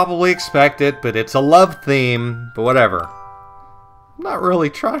should probably expect it, but it's a love theme, but whatever. I'm not really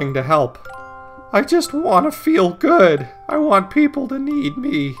trying to help. I just want to feel good. I want people to need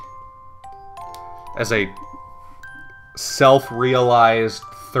me. As a self-realized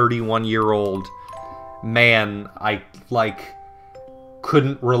 31-year-old man, I, like,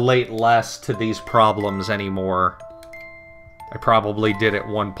 couldn't relate less to these problems anymore. I probably did at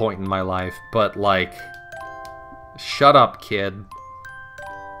one point in my life, but like, shut up, kid.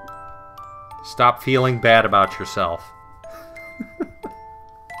 Stop feeling bad about yourself.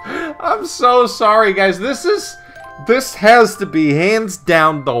 I'm so sorry, guys. This has to be hands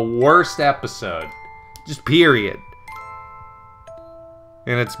down the worst episode. Just period.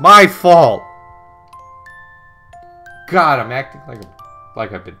 And it's my fault. God, I'm acting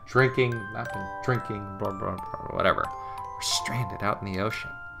like I've been drinking, not been drinking, blah, blah, blah, whatever. We're stranded out in the ocean.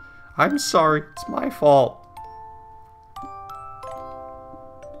 I'm sorry. It's my fault.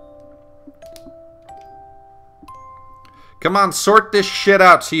 Come on, sort this shit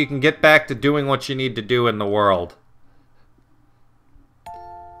out so you can get back to doing what you need to do in the world.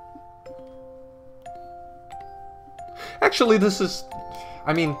 Actually, this is...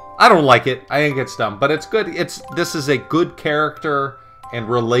 I mean, I don't like it. I think it's dumb, but it's good. This is a good character and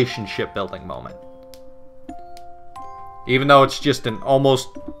relationship building moment. Even though it's just an almost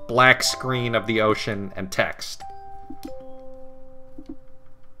black screen of the ocean and text.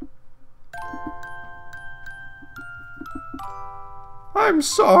 I'm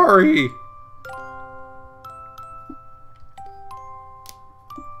sorry.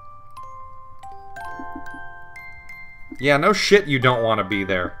 Yeah, no shit you don't want to be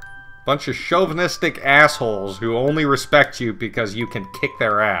there. Bunch of chauvinistic assholes who only respect you because you can kick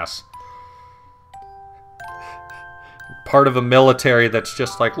their ass. Part of a military that's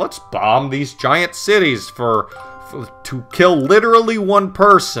just like, let's bomb these giant cities to kill literally one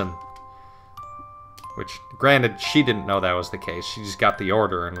person. Which, granted, she didn't know that was the case. She just got the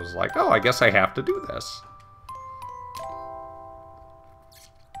order and was like, oh, I guess I have to do this.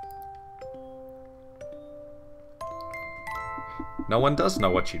 No one does know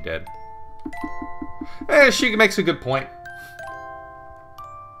what you did. She makes a good point.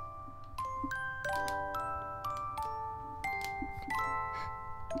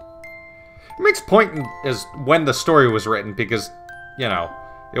 It makes point is when the story was written because, you know,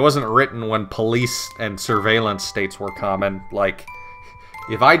 it wasn't written when police and surveillance states were common. Like,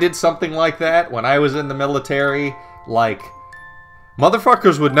 if I did something like that when I was in the military, like,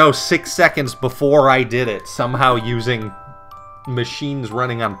 motherfuckers would know 6 seconds before I did it, somehow using machines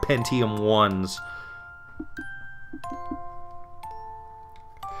running on Pentium 1s.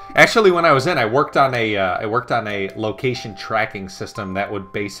 Actually, when I was in, I worked on a location tracking system that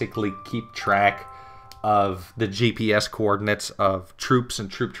would basically keep track of the GPS coordinates of troops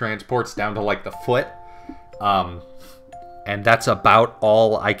and troop transports down to like the foot. And that's about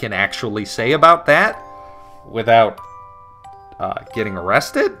all I can actually say about that without getting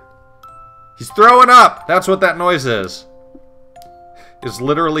arrested. He's throwing up. That's what that noise is. Is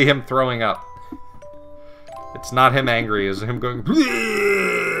literally him throwing up. It's not him angry, it's him going...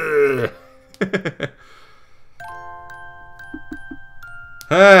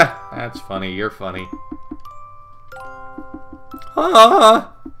 That's funny, you're funny.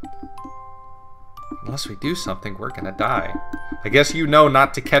 Unless we do something, we're gonna die. I guess you know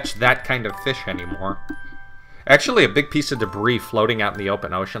not to catch that kind of fish anymore. Actually, a big piece of debris floating out in the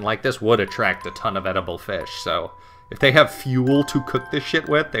open ocean like this would attract a ton of edible fish, so... if they have fuel to cook this shit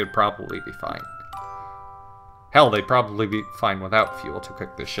with, they would probably be fine. Hell, they'd probably be fine without fuel to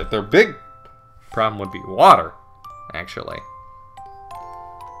cook this shit. Their big problem would be water, actually.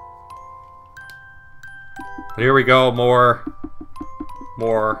 But here we go, more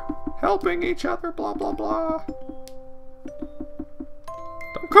helping each other, blah, blah, blah.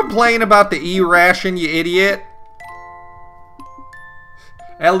 Don't complain about the E-ration, you idiot.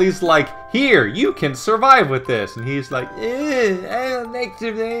 Ellie's like, here, you can survive with this. And he's like, I don't like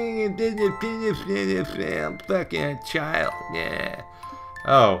surviving. I'm fucking a child. Yeah.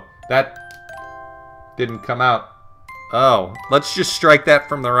 Oh, that didn't come out. Oh, let's just strike that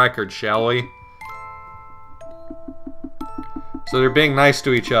from the record, shall we? So they're being nice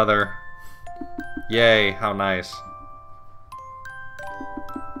to each other. Yay, how nice.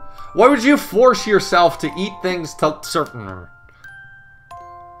 Why would you force yourself to eat things to certain... would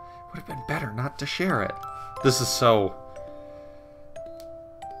have been better not to share it. This is so...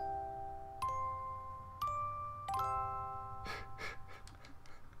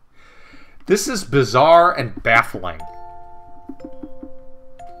 This is bizarre and baffling.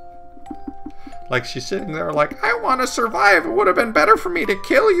 Like, she's sitting there like, I want to survive. It would have been better for me to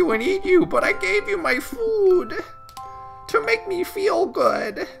kill you and eat you, but I gave you my food to make me feel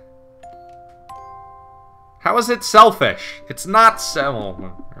good. How is it selfish? It's not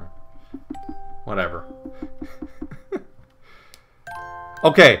whatever.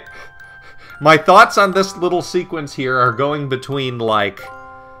 Okay. My thoughts on this little sequence here are going between, like,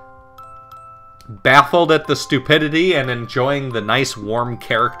 baffled at the stupidity and enjoying the nice, warm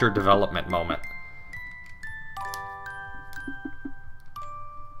character development moment.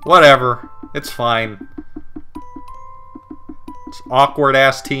 Whatever. It's fine. It's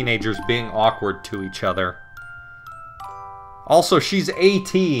awkward-ass teenagers being awkward to each other. Also, she's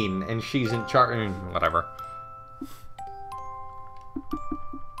 18, and she's in charge... Whatever.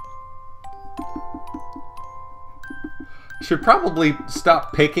 Should probably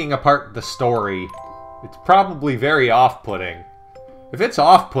stop picking apart the story. It's probably very off-putting. If it's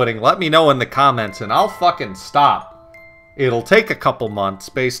off-putting, let me know in the comments, and I'll fucking stop. It'll take a couple months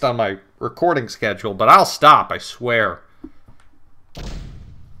based on my recording schedule, but I'll stop, I swear.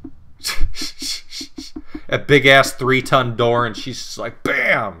 A big-ass 3-ton door, and she's just like,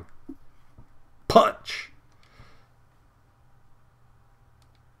 BAM! Punch!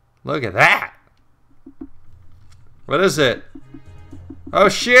 Look at that! What is it? Oh,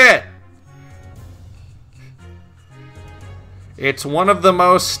 shit! It's one of the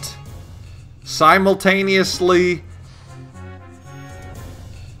most simultaneously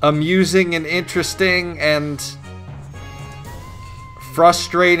amusing and interesting and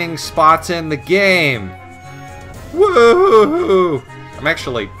frustrating spots in the game. Woohoo! I'm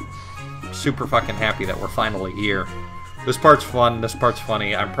actually super fucking happy that we're finally here. This part's fun, this part's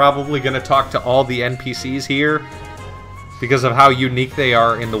funny. I'm probably going to talk to all the NPCs here because of how unique they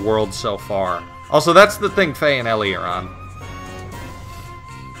are in the world so far. Also, that's the thing Faye and Ellie are on.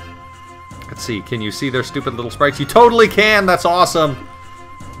 Let's see, can you see their stupid little sprites? You totally can, that's awesome!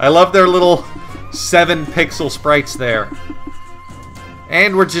 I love their little 7-pixel sprites there.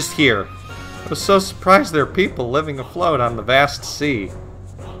 And we're just here. I was so surprised there are people living afloat on the vast sea.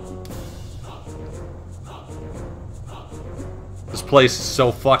 This place is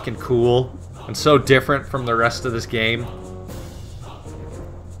so fucking cool and so different from the rest of this game.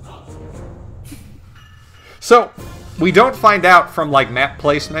 So, we don't find out from like map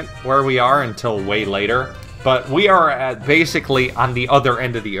placement where we are until way later, but we are at basically on the other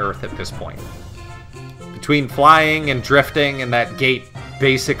end of the Earth at this point. Between flying and drifting and that gate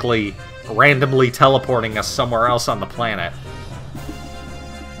basically randomly teleporting us somewhere else on the planet,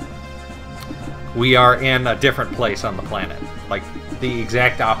 we are in a different place on the planet. Like, the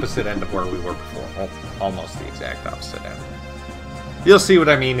exact opposite end of where we were before. Well, almost the exact opposite end. You'll see what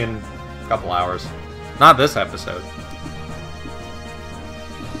I mean in a couple hours. Not this episode.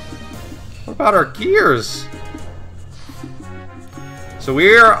 What about our gears? So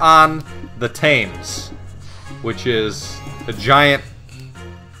we're on the Thames, which is a giant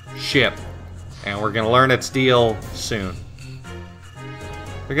ship, and we're gonna learn its deal soon.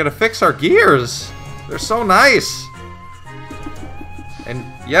 We're gonna fix our gears. They're so nice. And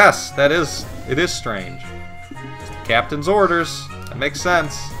yes, it is strange. It's the captain's orders. That makes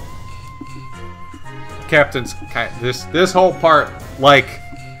sense. Captain's this whole part, like,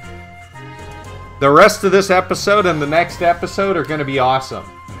 the rest of this episode and the next episode are gonna be awesome.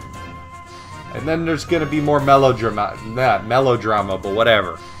 And then there's gonna be more melodrama, but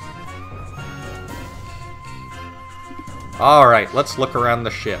whatever. Alright, let's look around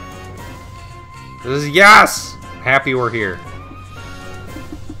the ship. Yes! Happy we're here.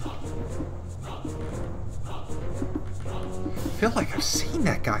 I feel like I've seen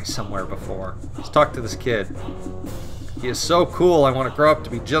that guy somewhere before. Let's talk to this kid. He is so cool, I want to grow up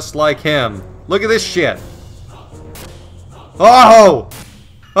to be just like him. Look at this shit. Oh!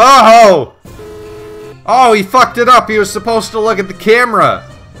 Oh! Oh, he fucked it up. He was supposed to look at the camera.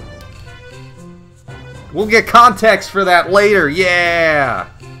 We'll get context for that later. Yeah!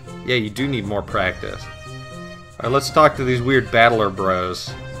 Yeah, you do need more practice. Alright, let's talk to these weird battler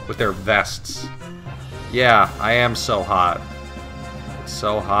bros with their vests. Yeah, I am so hot. It's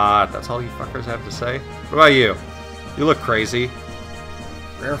so hot. That's all you fuckers have to say? What about you? You look crazy.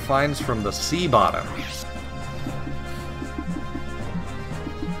 Rare finds from the sea bottom.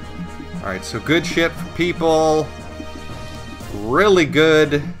 Alright, so good shit for people. Really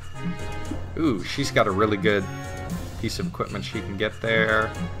good. Ooh, she's got a really good piece of equipment she can get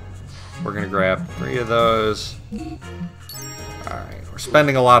there. We're gonna grab 3 of those. Alright, we're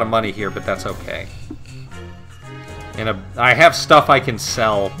spending a lot of money here, but that's okay. I have stuff I can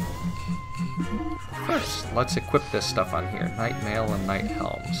sell. First, let's equip this stuff on here. Night mail and night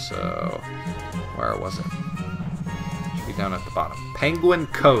helm. So, where was it? Should be down at the bottom. Penguin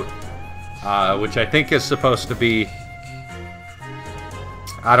coat, which I think is supposed to be...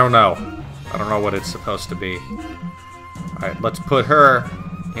 I don't know. I don't know what it's supposed to be. Alright, let's put her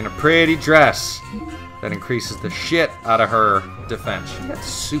in a pretty dress. That increases the shit out of her defense. She had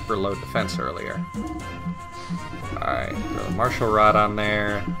super low defense earlier. Alright, throw the martial rod on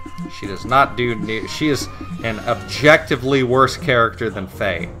there. She does not do... She is an objectively worse character than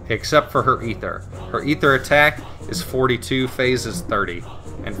Faye, except for her ether. Her ether attack is 42, Faye's is 30.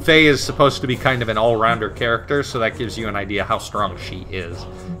 And Faye is supposed to be kind of an all-rounder character, so that gives you an idea how strong she is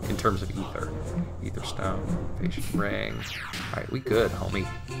in terms of ether. Ether stone, patient ring. Alright, we good, homie.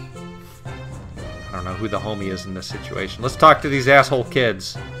 I don't know who the homie is in this situation. Let's talk to these asshole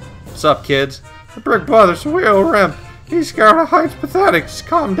kids. What's up, kids? The brick brother's a real rimp. He's scared of heights, pathetic. Just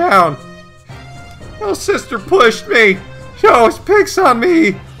calm down. Oh, sister pushed me. She always picks on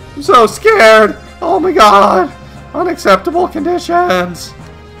me. I'm so scared. Oh my god. Unacceptable conditions.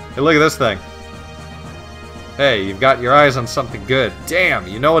 Hey, look at this thing. Hey, you've got your eyes on something good. Damn,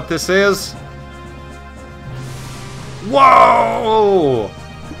 you know what this is? Whoa!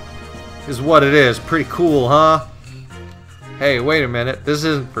 Is what it is. Pretty cool, huh? Hey, wait a minute. This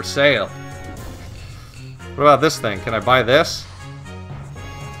isn't for sale. What about this thing? Can I buy this?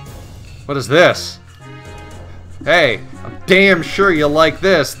 What is this? Hey, I'm damn sure you like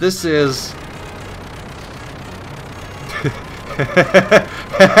this. This is...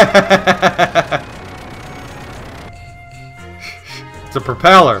 It's a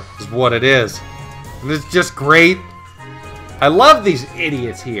propeller, is what it is. And it's just great. I love these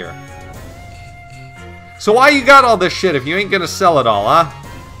idiots here. So why you got all this shit if you ain't gonna sell it all, huh?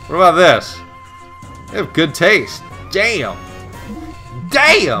 What about this? They have good taste. Damn.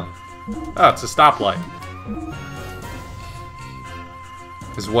 Damn! Oh, it's a stoplight.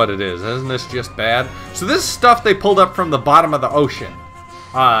 Is what it is. Isn't this just bad? So this is stuff they pulled up from the bottom of the ocean.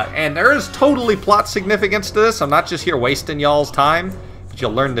 And there is totally plot significance to this. I'm not just here wasting y'all's time. But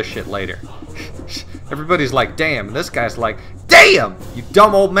you'll learn this shit later. Everybody's like, damn. And this guy's like, damn! You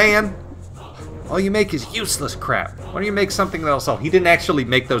dumb old man! All you make is useless crap. Why don't you make something that'll sell? He didn't actually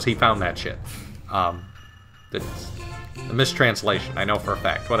make those. He found that shit. It's a mistranslation. I know for a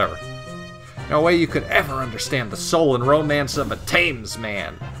fact. Whatever. No way you could ever understand the soul and romance of a Thames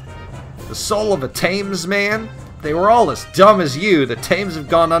man. The soul of a Thames man? They were all as dumb as you. The Thames have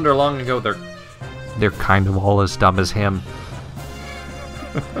gone under long ago. They're kind of all as dumb as him.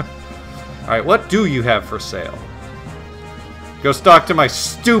 Alright, what do you have for sale? Go talk to my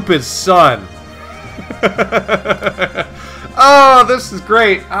stupid son. Oh, this is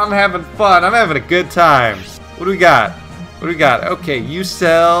great. I'm having fun. I'm having a good time. What do we got? What do we got? Okay, you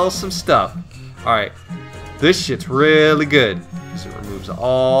sell some stuff. Alright. This shit's really good. Because it removes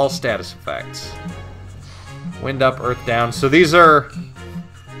all status effects. Wind up, earth down. So these are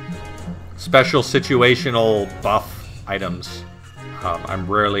special situational buff items. I'm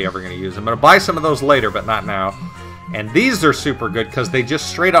rarely ever going to use them. I'm going to buy some of those later, but not now. And these are super good because they just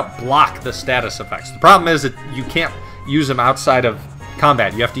straight up block the status effects. The problem is that you can't use them outside of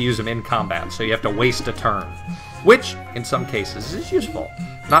combat. You have to use them in combat, so you have to waste a turn. Which, in some cases, is useful.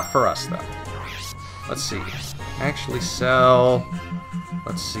 Not for us, though. Let's see. Actually sell...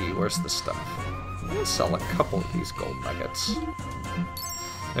 Let's see, where's the stuff? I'm going to sell a couple of these gold nuggets.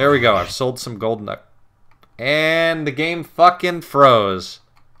 There we go, I've sold some gold nuggets. And the game fucking froze.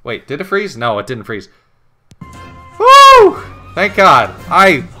 Wait, did it freeze? No, it didn't freeze. Woo! Thank God.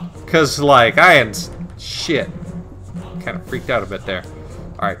 Cause like, I had shit. Kind of freaked out a bit there.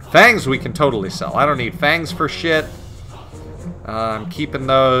 Alright, fangs we can totally sell. I don't need fangs for shit. I'm keeping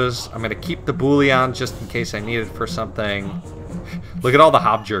those. I'm gonna keep the bullion just in case I need it for something. Look at all the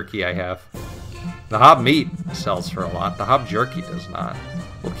hob jerky I have. The hob meat sells for a lot. The hob jerky does not.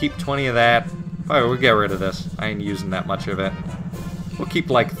 We'll keep 20 of that. Alright, we'll get rid of this. I ain't using that much of it. We'll keep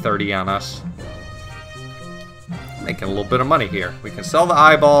like 30 on us. Making a little bit of money here. We can sell the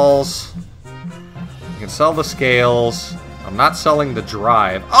eyeballs. We can sell the scales. I'm not selling the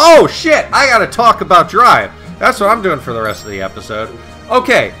drive. Oh, shit! I gotta talk about drive. That's what I'm doing for the rest of the episode.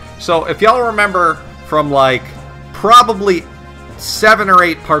 Okay, so if y'all remember from like probably 7 or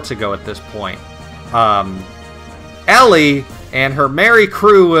 8 parts ago at this point, Ellie and her merry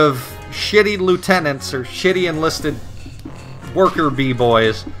crew of shitty lieutenants or shitty enlisted worker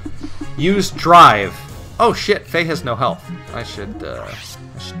b-boys used drive. Oh shit, Faye has no health. I should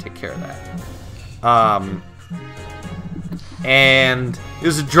take care of that. And it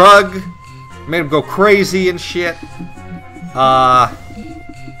was a drug. Made him go crazy and shit. It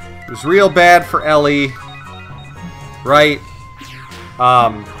was real bad for Ellie. Right?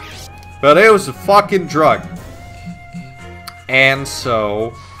 But it was a fucking drug. And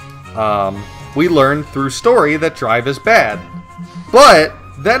so, we learned through story that drive is bad. But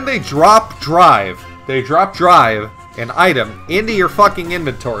then they drop drive. They drop drive, an item, into your fucking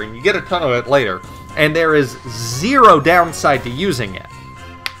inventory, and you get a ton of it later. And there is zero downside to using it,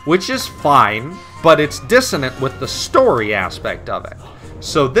 which is fine, but it's dissonant with the story aspect of it.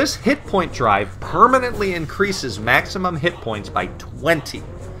 So this hit point drive permanently increases maximum hit points by 20.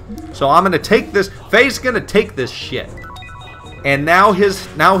 So I'm going to take this, Faye's going to take this shit. And now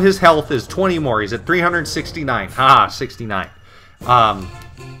his health is 20 more. He's at 369. Haha, 69.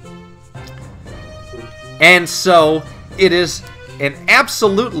 And so it is an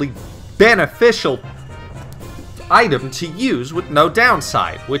absolutely beneficial item to use with no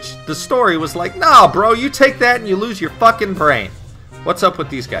downside, which the story was like, nah, bro, you take that and you lose your fucking brain. What's up with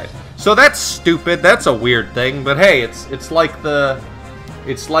these guys? So that's stupid. That's a weird thing, but hey, it's like the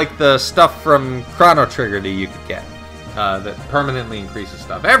stuff from Chrono Trigger that you could get that permanently increases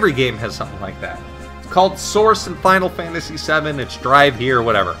stuff. Every game has something like that. It's called Source in Final Fantasy VII. It's Drive here,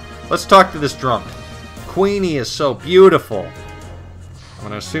 whatever. Let's talk to this drunk. Queenie is so beautiful. I'm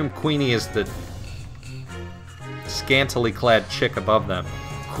gonna assume Queenie is the scantily clad chick above them.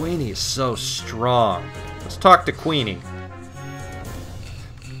 Queenie is so strong. Let's talk to Queenie.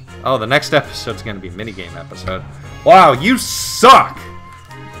 Oh, the next episode's gonna be a minigame episode. Wow, you suck!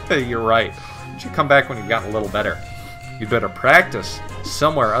 You're right. You should come back when you've gotten a little better. You'd better practice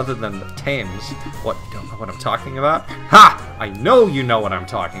somewhere other than the Thames. What, you don't know what I'm talking about? Ha! I know you know what I'm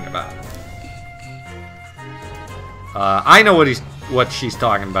talking about. I know what she's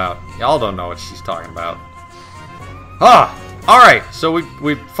talking about. Y'all don't know what she's talking about. Ah! Alright, so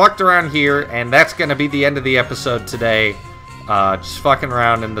we fucked around here, and that's gonna be the end of the episode today. Just fucking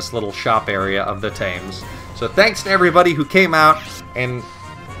around in this little shop area of the Thames. So thanks to everybody who came out and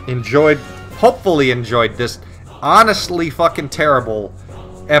hopefully enjoyed this honestly fucking terrible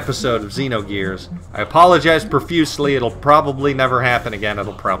episode of Xenogears. I apologize profusely. It'll probably never happen again.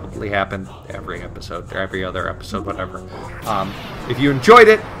 It'll probably happen every episode, or every other episode, whatever. If you enjoyed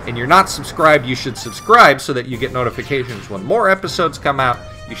it and you're not subscribed, you should subscribe so that you get notifications when more episodes come out.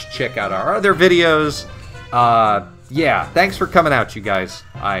 You should check out our other videos. Yeah, thanks for coming out, you guys.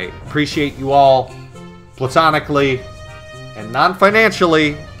 I appreciate you all platonically and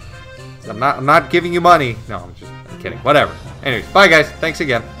non-financially. I'm not giving you money. No, I'm kidding. Whatever. Anyways, bye guys. Thanks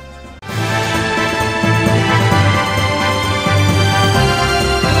again.